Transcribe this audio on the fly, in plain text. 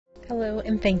Hello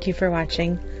and thank you for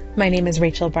watching. My name is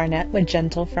Rachel Barnett with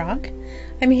Gentle Frog.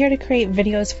 I'm here to create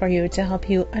videos for you to help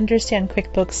you understand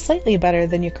QuickBooks slightly better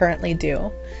than you currently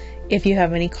do. If you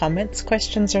have any comments,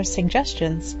 questions, or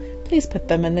suggestions, please put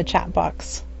them in the chat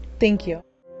box. Thank you.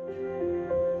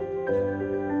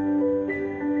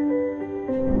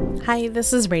 Hi,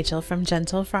 this is Rachel from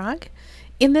Gentle Frog.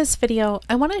 In this video,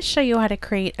 I want to show you how to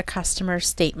create a customer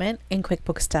statement in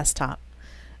QuickBooks Desktop.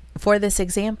 For this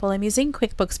example, I'm using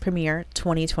QuickBooks Premier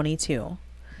 2022.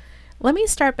 Let me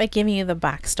start by giving you the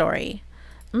backstory.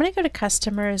 I'm going to go to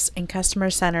Customers and Customer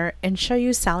Center and show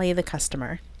you Sally the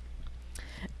customer.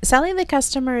 Sally the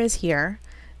customer is here.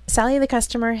 Sally the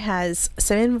customer has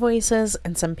some invoices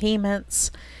and some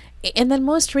payments. And then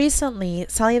most recently,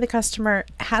 Sally the customer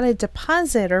had a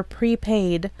deposit or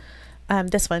prepaid,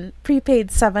 prepaid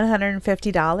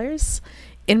 $750.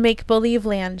 In Make Believe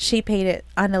Land, she paid it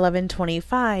on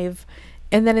 11/25,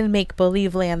 and then in Make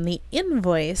Believe Land, the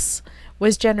invoice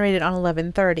was generated on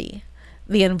 11/30.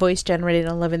 The invoice generated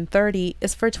on 11/30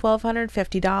 is for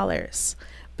 $1,250,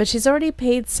 but she's already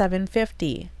paid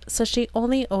 $750, so she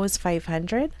only owes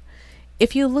 $500.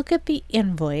 If you look at the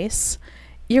invoice,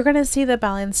 you're going to see the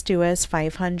balance due as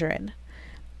 $500.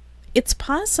 It's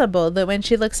possible that when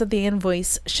she looks at the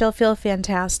invoice, she'll feel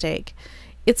fantastic.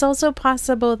 It's also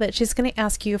possible that she's going to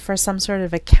ask you for some sort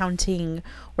of accounting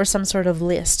or some sort of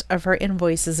list of her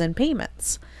invoices and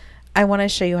payments. I want to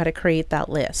show you how to create that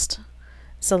list.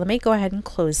 So let me go ahead and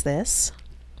close this.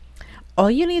 All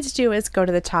you need to do is go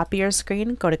to the top of your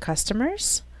screen, go to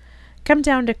Customers, come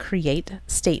down to Create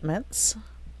Statements.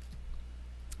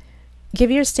 Give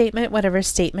your statement whatever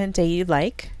statement day you'd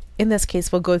like. In this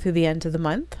case, we'll go through the end of the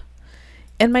month.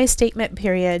 In my statement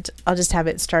period, I'll just have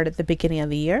it start at the beginning of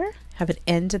the year, have it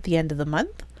end at the end of the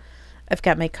month. I've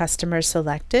got my customers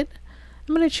selected.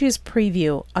 I'm going to choose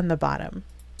Preview on the bottom.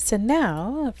 So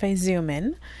now, if I zoom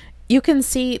in, you can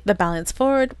see the balance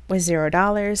forward was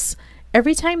 $0.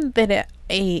 Every time that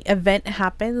a event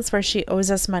happens where she owes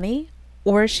us money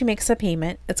or she makes a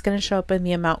payment, it's going to show up in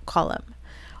the amount column.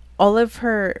 All of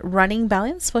her running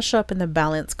balance will show up in the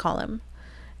balance column.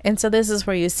 And so this is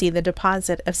where you see the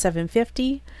deposit of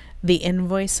 $750, the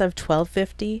invoice of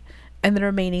 $1,250, and the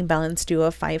remaining balance due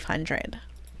of $500.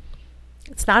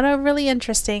 It's not overly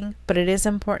interesting, but it is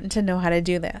important to know how to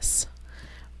do this.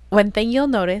 One thing you'll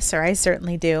notice, or I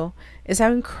certainly do, is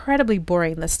how incredibly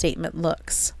boring the statement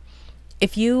looks.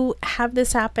 If you have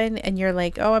this happen and you're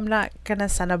like, oh, I'm not going to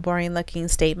send a boring looking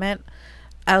statement,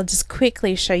 I'll just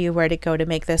quickly show you where to go to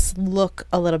make this look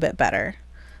a little bit better.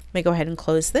 Let me go ahead and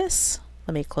close this.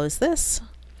 Let me close this.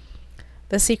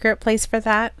 The secret place for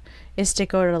that is to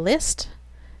go to List,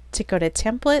 to go to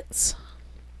Templates.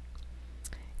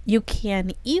 You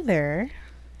can either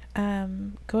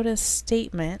go to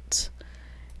Statement,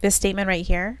 this statement right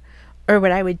here, or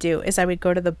what I would do is I would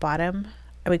go to the bottom,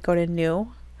 I would go to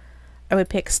New, I would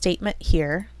pick Statement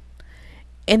here,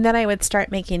 and then I would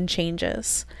start making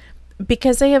changes.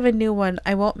 Because I have a new one,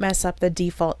 I won't mess up the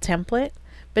default template,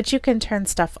 but you can turn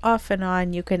stuff off and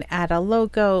on, you can add a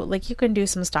logo, like you can do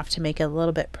some stuff to make it a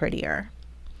little bit prettier.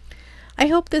 I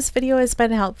hope this video has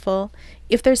been helpful.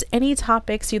 If there's any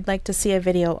topics you'd like to see a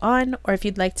video on, or if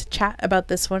you'd like to chat about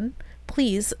this one,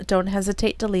 please don't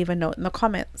hesitate to leave a note in the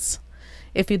comments.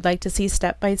 If you'd like to see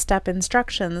step-by-step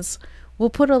instructions, we'll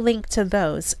put a link to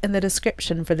those in the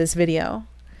description for this video.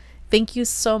 Thank you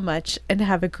so much and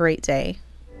have a great day.